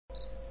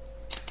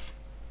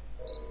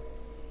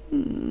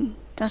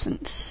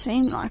Doesn't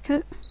seem like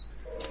it.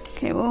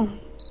 Okay, we'll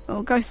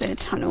go through the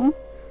tunnel.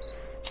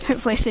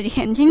 Hopefully see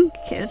the ending,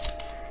 because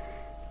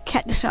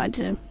cat decided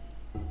to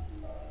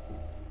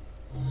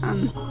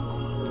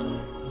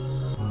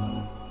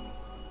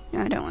no,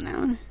 I don't want that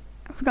one.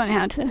 I've forgotten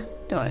how to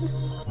do it.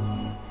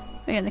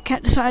 But yeah, the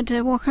cat decided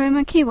to walk over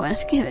my keyboard and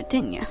skip it,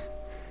 didn't you?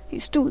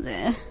 He's still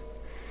there.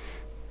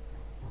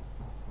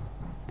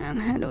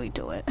 How do we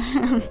do it?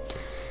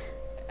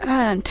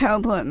 I'm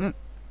terrible at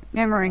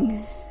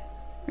remembering.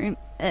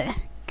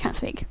 Can't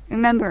speak.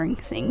 Remembering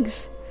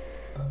things.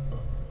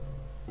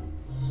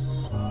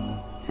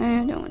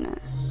 I don't want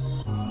that.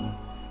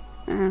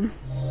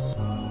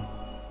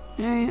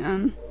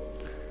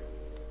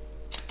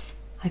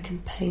 I can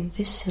paint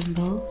this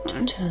symbol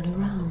to turn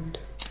around.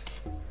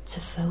 It's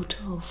a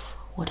photo of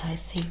what I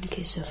think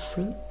is a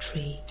fruit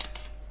tree.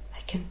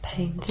 I can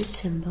paint this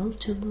symbol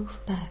to move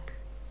back.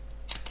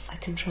 I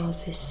can draw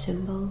this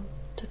symbol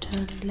to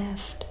turn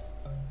left.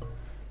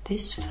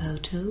 This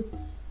photo,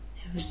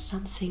 there is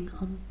something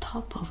on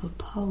top of a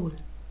pole.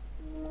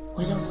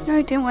 No,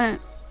 I didn't want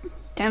to.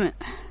 Damn it.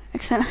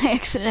 Accidentally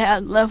exited out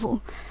of the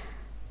level.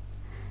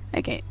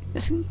 Okay,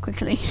 just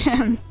quickly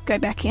go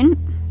back in.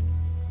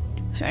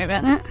 Sorry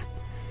about that.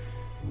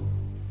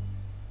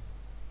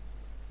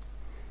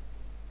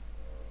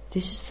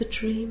 This is the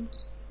dream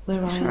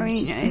where I am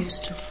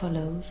supposed to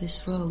follow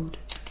this road.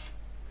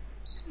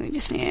 We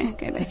just need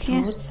to go back here.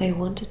 I thought they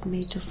wanted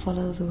me to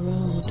follow the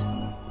road.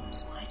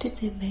 Why did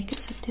they make it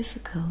so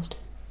difficult?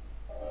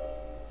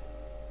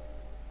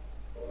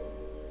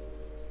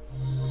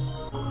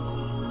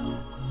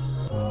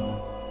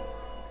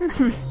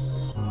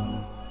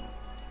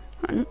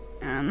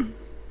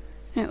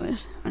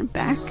 I'm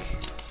back.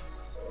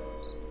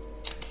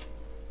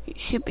 You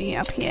should be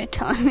up here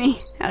telling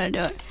me how to do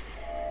it.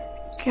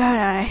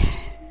 God,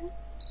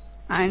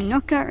 I'm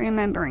not good at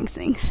remembering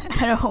things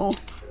at all.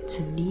 It's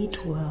a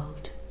neat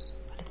world,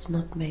 but it's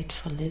not made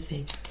for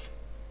living.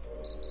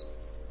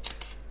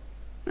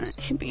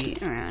 It should be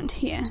around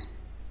here.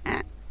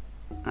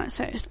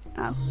 So it's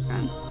that.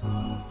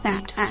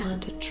 Need to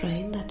find a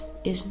train that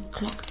isn't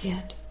clocked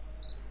yet.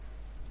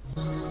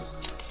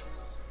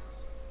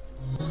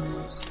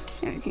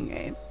 Now we can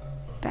go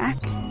back.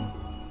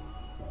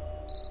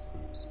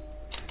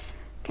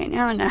 Okay,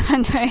 now I know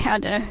how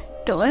to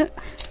do it.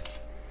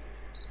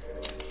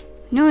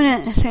 Knowing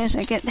it, as soon as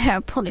I get there,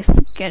 I'll probably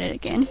forget it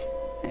again.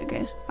 There it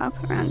goes,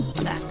 up, around, like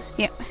that.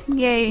 Yep,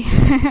 yay,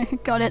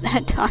 got it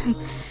that time.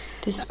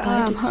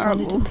 Despite its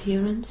solid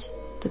appearance,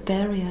 the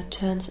barrier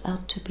turns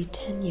out to be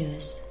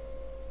tenuous.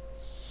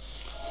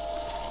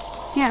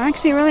 Yeah, I'm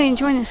actually really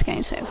enjoying this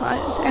game so far.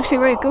 It's actually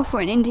really good for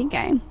an indie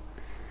game.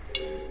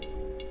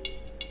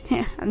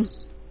 Yeah, I'm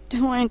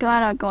just really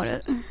glad I got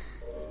it.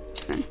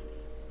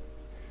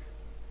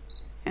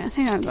 Yeah, I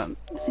think I got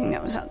the thing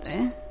that was up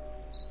there.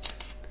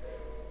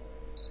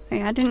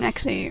 Yeah, I didn't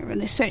actually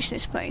really search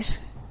this place.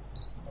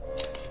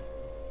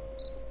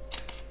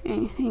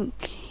 Anything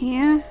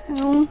here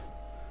at all?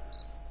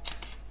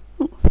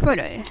 Ooh,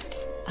 photo.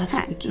 At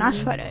the beginning, nice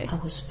photo. I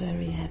was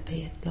very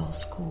happy at law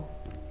school.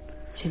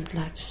 It seemed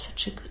like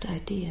such a good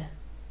idea,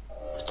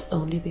 but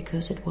only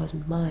because it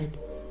wasn't mine.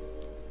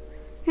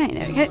 Okay,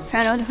 there we go.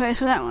 Found all the photos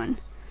for that one.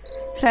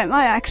 So it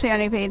might actually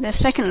only be the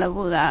second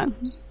level that I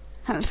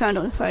haven't found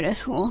all the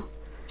photos for.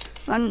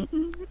 I'm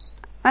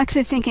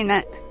actually thinking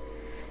that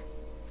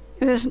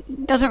if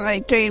it doesn't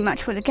really do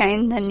much for the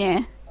game, then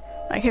yeah.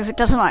 Like if it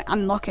doesn't like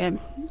unlock a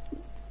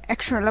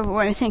extra level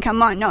or anything, I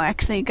might not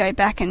actually go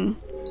back and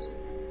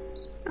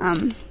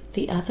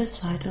The other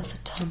side of the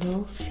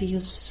tunnel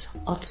feels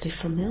oddly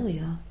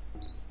familiar.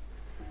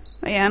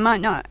 But yeah, I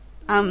might not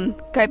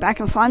go back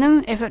and find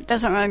them if it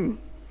doesn't really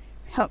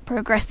help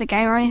progress the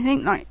game or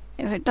anything. Like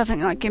if it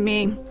doesn't like give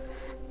me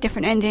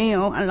different ending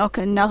or unlock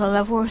another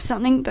level or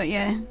something. But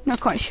yeah, not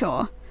quite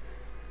sure.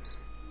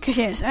 Because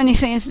yeah, it's only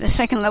since the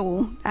second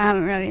level I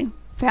haven't really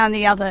found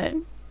the other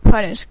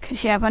photos.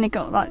 Because yeah, I've only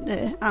got like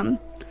the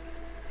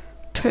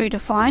 2 to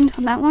find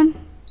on that one.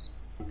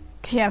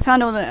 Because yeah, I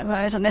found all the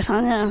photos on this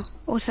one, and I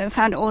also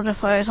found all the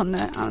photos on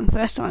the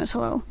first one as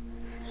well.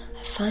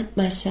 I find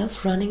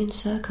myself running in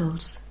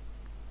circles.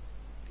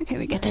 Okay,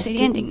 we get to see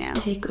the ending now.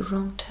 Take a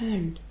wrong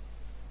turn.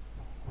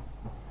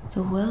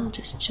 The world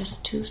is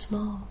just too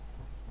small.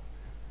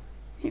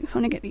 Yeah, we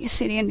finally get to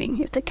see the ending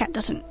if the cat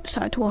doesn't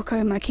decide to walk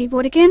over my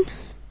keyboard again.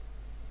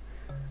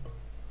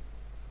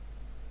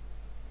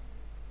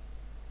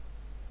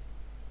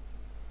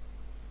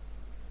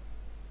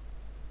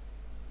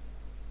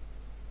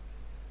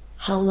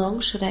 How long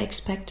should I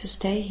expect to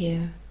stay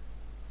here?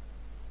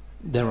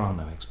 There are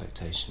no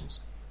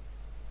expectations.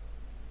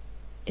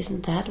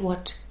 Isn't that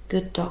what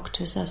good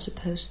doctors are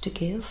supposed to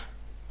give?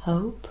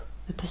 Hope?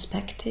 A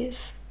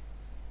perspective?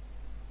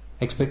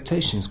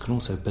 Expectations can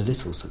also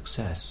belittle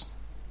success.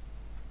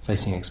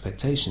 Facing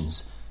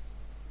expectations,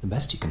 the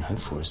best you can hope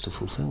for is to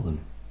fulfill them.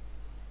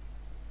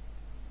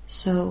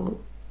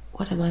 So,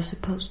 what am I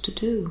supposed to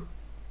do?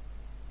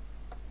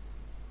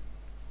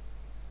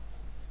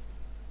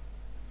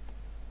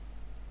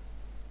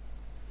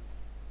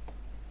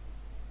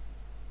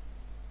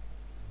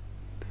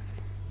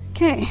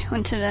 Okay,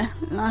 on to the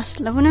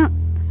last level now.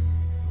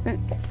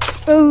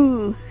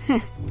 Oh,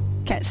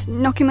 cat's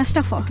knocking my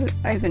stuff off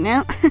over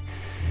now.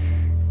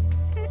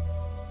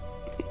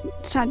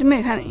 Decided to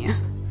move, haven't you?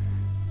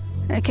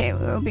 Okay,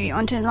 we'll be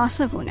on to the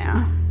last level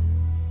now.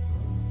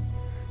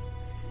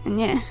 And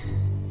yeah.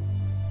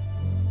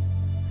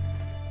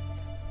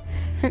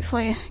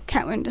 Hopefully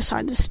cat won't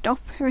decide to stop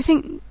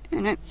everything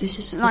and This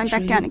is line the back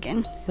tree down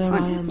again. where I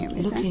am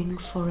looking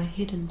for a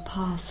hidden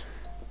path.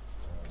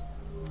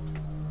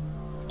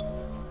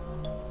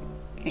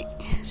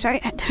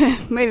 Sorry, I had to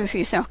move a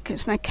few seconds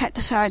because my cat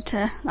decided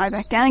to lie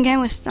back down again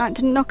and was starting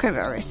to knock over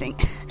everything.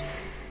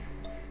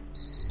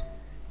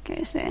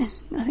 Okay, so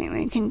nothing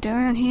we can do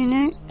around here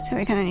now, so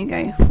we can only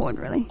go forward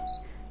really.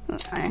 Oh,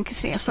 I can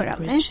see a foot up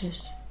there.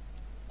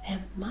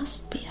 There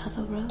must be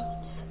other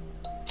roads.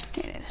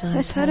 Okay, My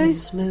this photo.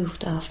 parents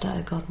moved after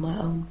I got my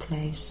own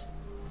place.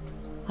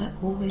 I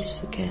always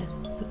forget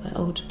that my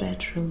old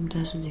bedroom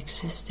doesn't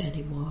exist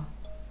anymore.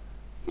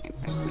 Okay,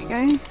 back we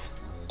go.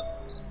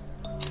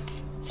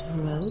 The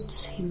road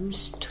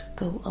seems to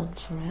go on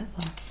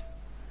forever.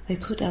 They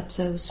put up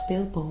those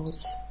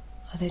billboards.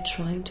 Are they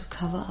trying to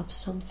cover up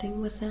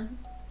something with them?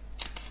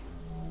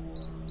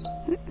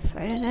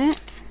 Photo there.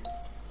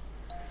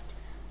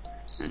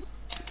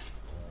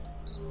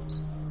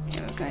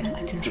 Here we go.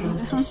 I can draw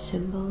this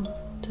symbol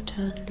to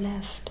turn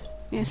left.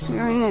 Yes, we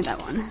already know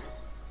that one.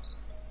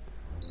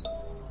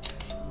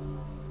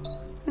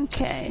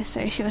 Okay,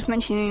 so she was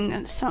mentioning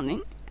that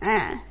something.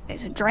 Ah,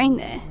 there's a drain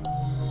there.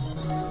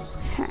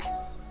 Huh.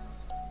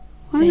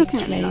 Why are you They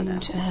looking at me like claim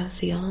that? to have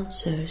the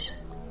answers.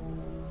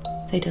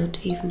 They don't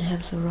even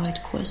have the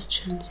right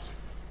questions.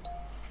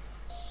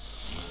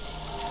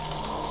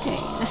 Okay,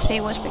 let's see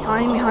what's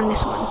behind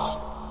this one.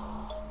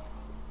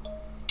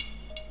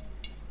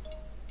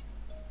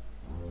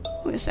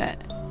 What is that?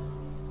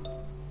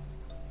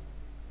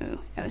 Oh,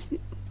 that was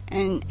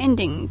an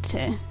ending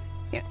to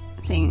the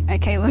thing.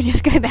 Okay, we'll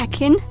just go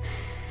back in.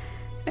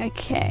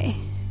 Okay.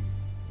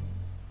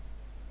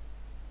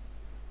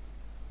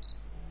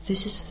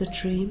 This is the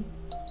dream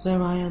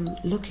where I am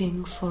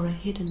looking for a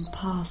hidden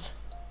path.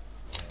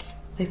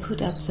 They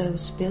put up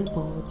those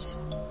billboards.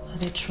 Are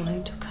they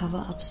trying to cover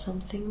up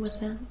something with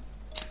them?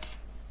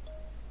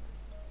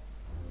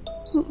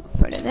 Ooh,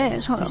 photo there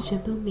as well. The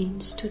symbol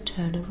means to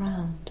turn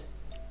around.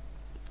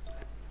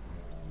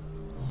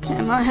 Okay,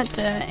 I might have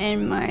to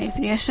end my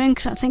video soon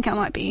because I think I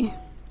might be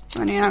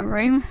running out of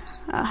room.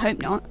 I hope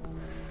not.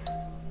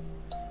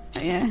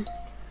 But yeah.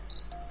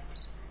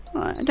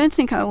 Well, I don't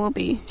think I will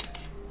be.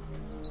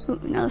 Ooh,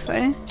 another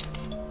photo.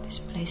 This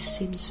place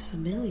seems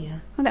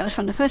familiar. Oh, that was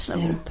from the first Is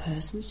level. there a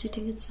person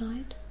sitting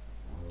inside?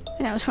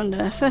 Yeah, that was from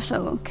the first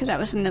level because that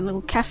was in the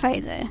little cafe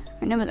there.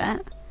 Remember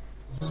that?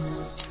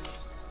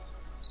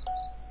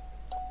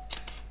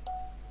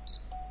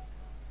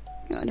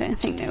 I don't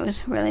think there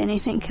was really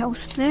anything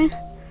else there.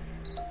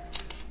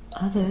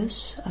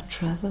 Others are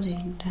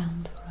traveling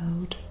down the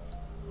road.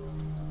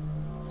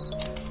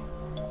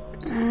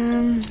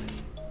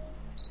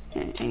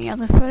 Any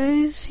other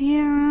photos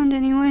here around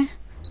anywhere?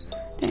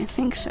 Don't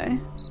think so.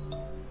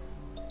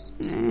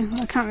 No,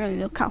 I can't really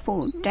look up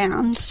or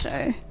down,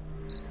 so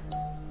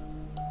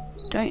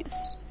oh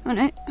no,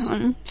 hang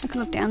on, I can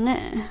look down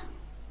there.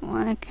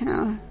 Why can't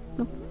I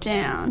look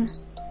down?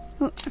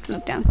 Oh, I can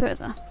look down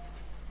further.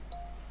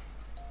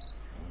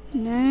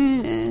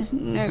 No, there's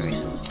no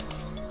reason.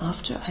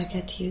 After I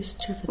get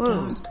used to the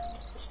Whoa. dark,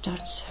 it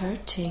starts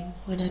hurting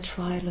when I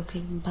try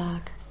looking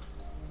back.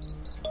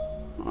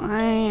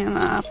 Why am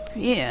I up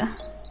here?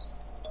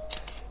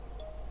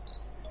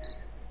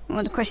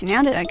 Well, the question,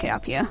 how did I get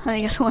up here?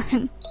 I just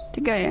wanted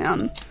to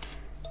go,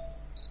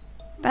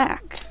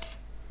 back.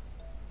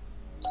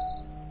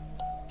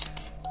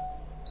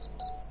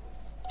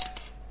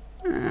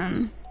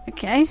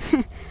 Okay.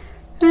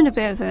 I'm in a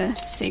bit of a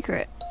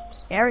secret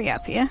area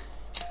up here.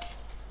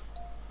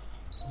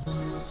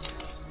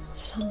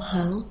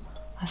 Somehow,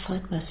 I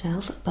find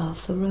myself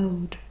above the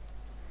road.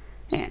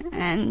 Yeah,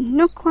 and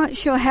not quite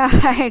sure how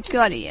I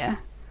got here.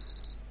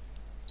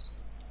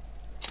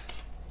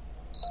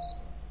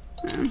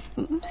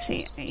 I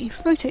see a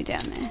photo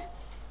down there.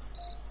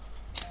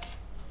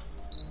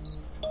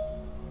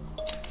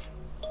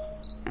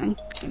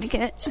 Let me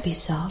get It's a it.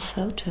 bizarre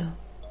photo.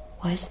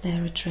 Why is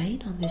there a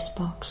drain on this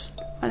box?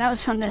 Well, that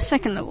was from the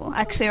second level.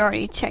 I actually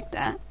already checked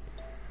that.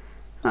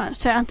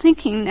 So I'm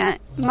thinking that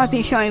it might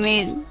be showing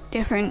me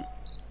different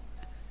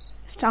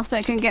stuff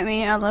that can get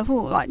me out of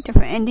level, like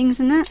different endings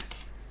and that.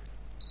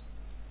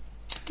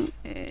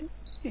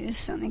 There's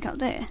something up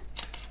there.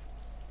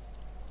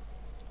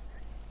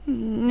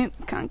 Nope,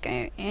 can't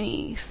go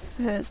any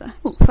further.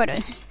 Oh, photo.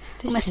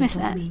 This Almost missed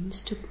symbol that.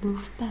 means to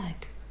move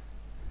back.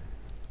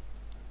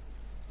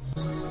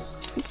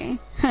 Okay,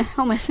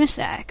 almost missed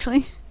that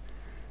actually.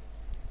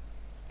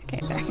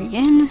 Okay, back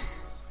again.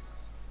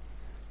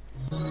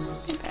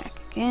 Go back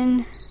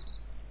again.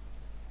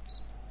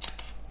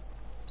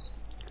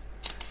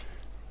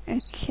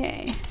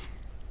 Okay.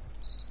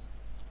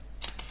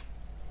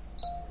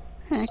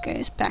 And it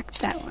goes back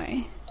that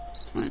way.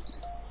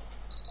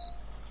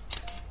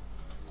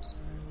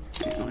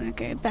 I want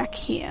to go back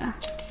here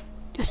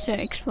just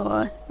to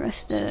explore the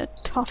rest of the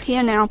top here,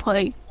 and then I'll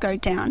probably go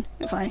down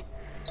if I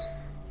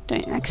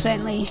don't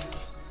accidentally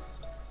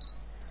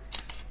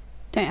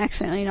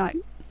like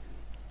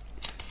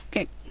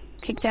get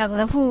kicked out of the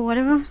level or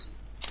whatever.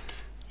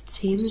 It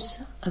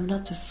seems I'm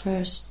not the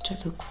first to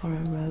look for a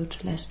road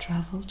less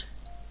travelled.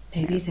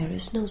 Maybe there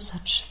is no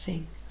such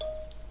thing.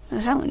 What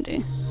does that one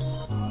do?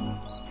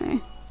 Okay.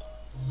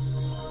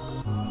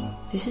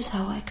 This is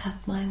how I cut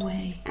my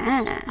way.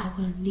 I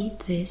will need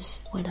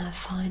this when I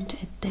find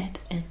a dead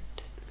end.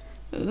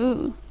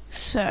 Ooh,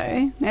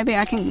 so maybe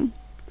I can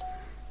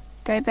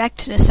go back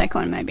to the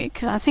second one maybe,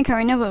 because I think I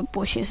remember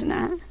bushes and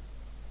that.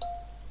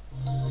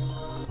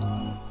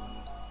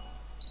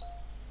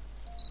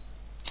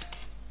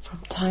 From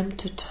time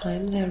to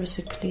time there is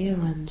a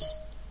clearance,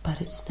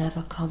 but it's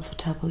never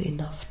comfortable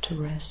enough to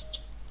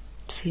rest.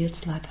 It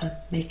feels like I'm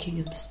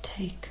making a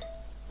mistake.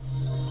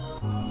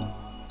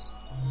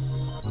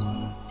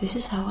 This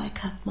is how I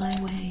cut my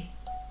way.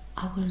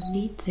 I will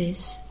need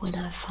this when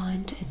I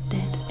find a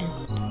dead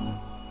end.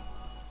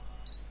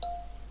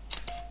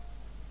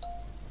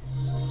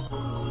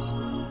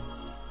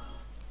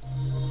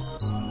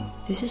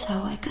 This is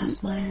how I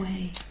cut my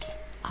way.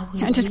 I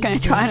will I'm just going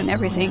to try it on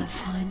everything. When I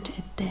find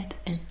a dead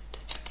end.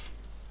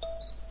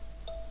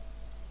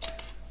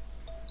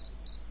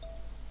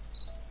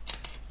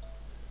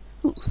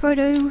 Ooh,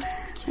 photo.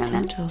 It's a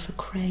photo of a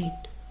crane.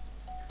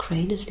 A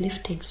crane is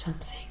lifting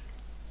something.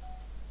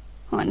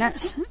 Oh, and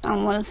that's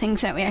one of the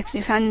things that we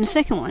actually found in the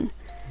second one.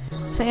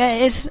 So yeah,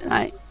 it is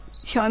like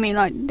showing me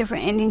like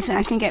different endings that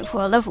I can get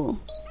for a level.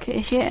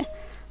 Cause yeah,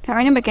 I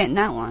remember getting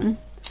that one.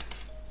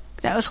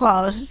 That was what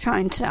I was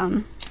trying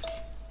to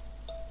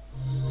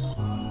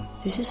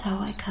This is how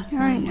I cut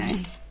my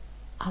way.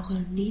 I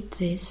will need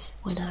this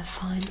when I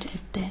find a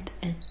dead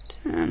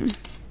end.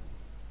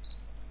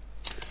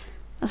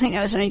 I think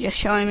that was only just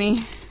showing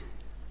me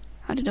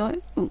how to do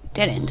it. Ooh,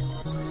 dead end.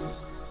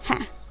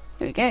 Ha!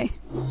 There we go.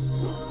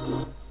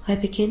 I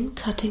begin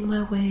cutting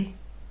my way.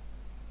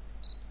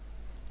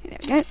 There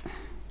we go.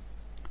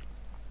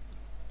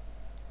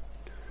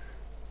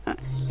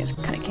 Just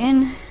cut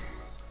again.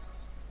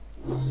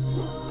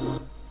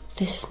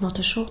 This is not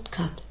a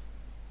shortcut.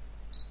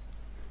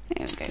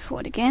 There we go,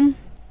 forward again.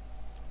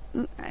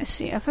 Ooh, I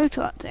see a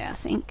photo up there, I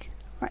think.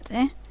 Right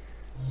there.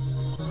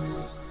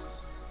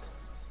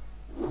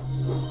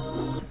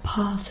 The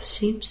path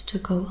seems to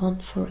go on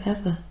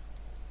forever.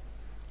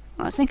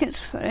 Well, I think it's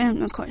a photo, I'm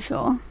not quite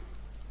sure.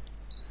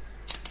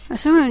 I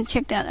still haven't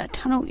checked out that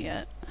tunnel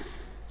yet.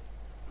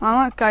 I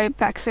might go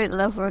back through the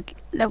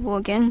level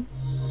again,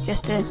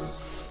 just to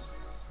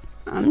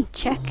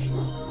check.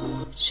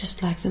 It's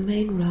just like the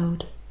main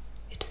road.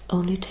 It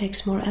only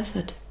takes more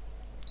effort.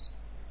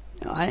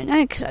 I don't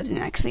know, because I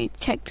didn't actually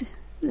check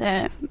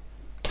the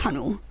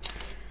tunnel.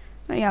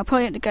 But yeah, I'll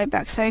probably have to go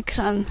back through, because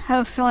I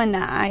have a feeling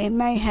that I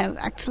may have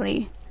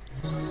actually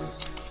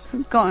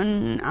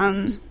forgotten,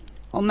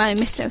 or may have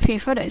missed a few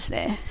photos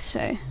there,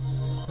 so.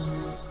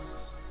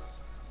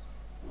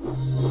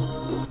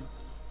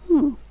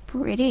 Ooh,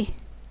 pretty.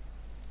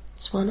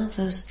 It's one of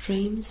those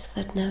dreams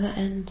that never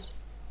ends.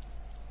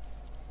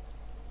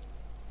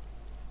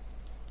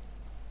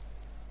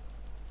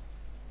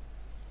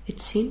 It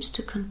seems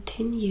to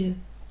continue,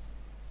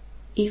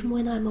 even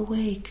when I'm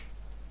awake.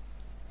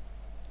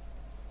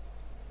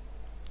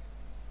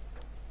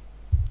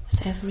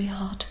 With every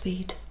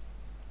heartbeat.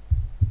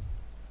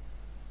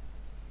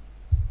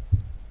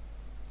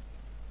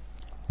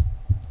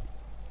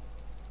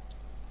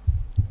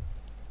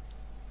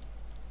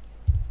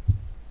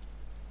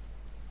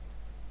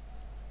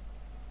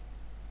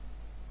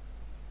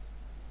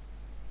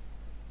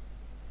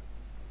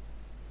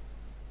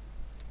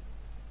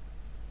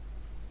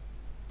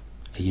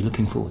 Are you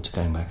looking forward to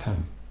going back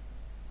home?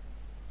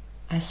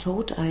 I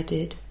thought I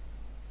did.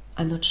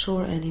 I'm not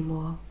sure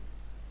anymore.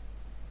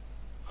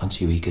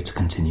 Aren't you eager to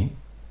continue?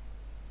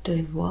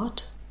 Doing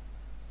what?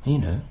 You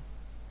know,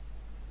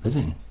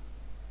 living.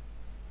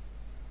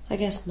 I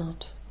guess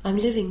not. I'm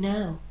living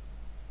now,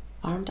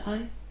 aren't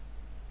I?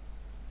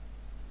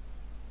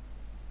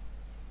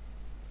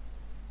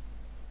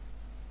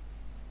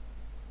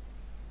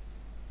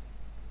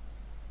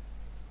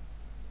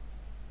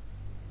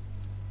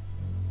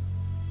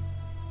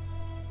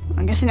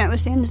 I'm guessing that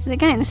was the end of the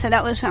game, so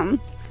that was so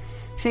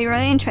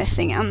really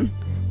interesting.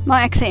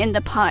 Might actually end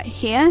the part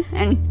here,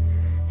 and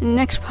in the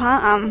next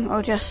part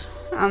I'll just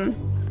find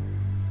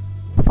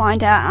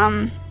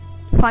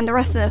the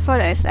rest of the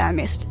photos that I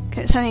missed,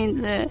 because it's only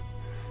the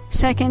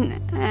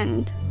second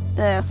and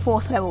the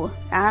fourth level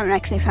I haven't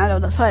actually found all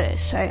the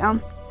photos. So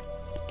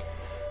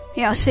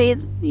yeah, I'll see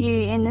you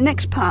in the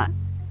next part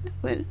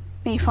with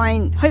me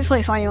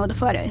hopefully finding all the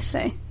photos.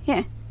 So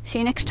yeah, see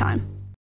you next time.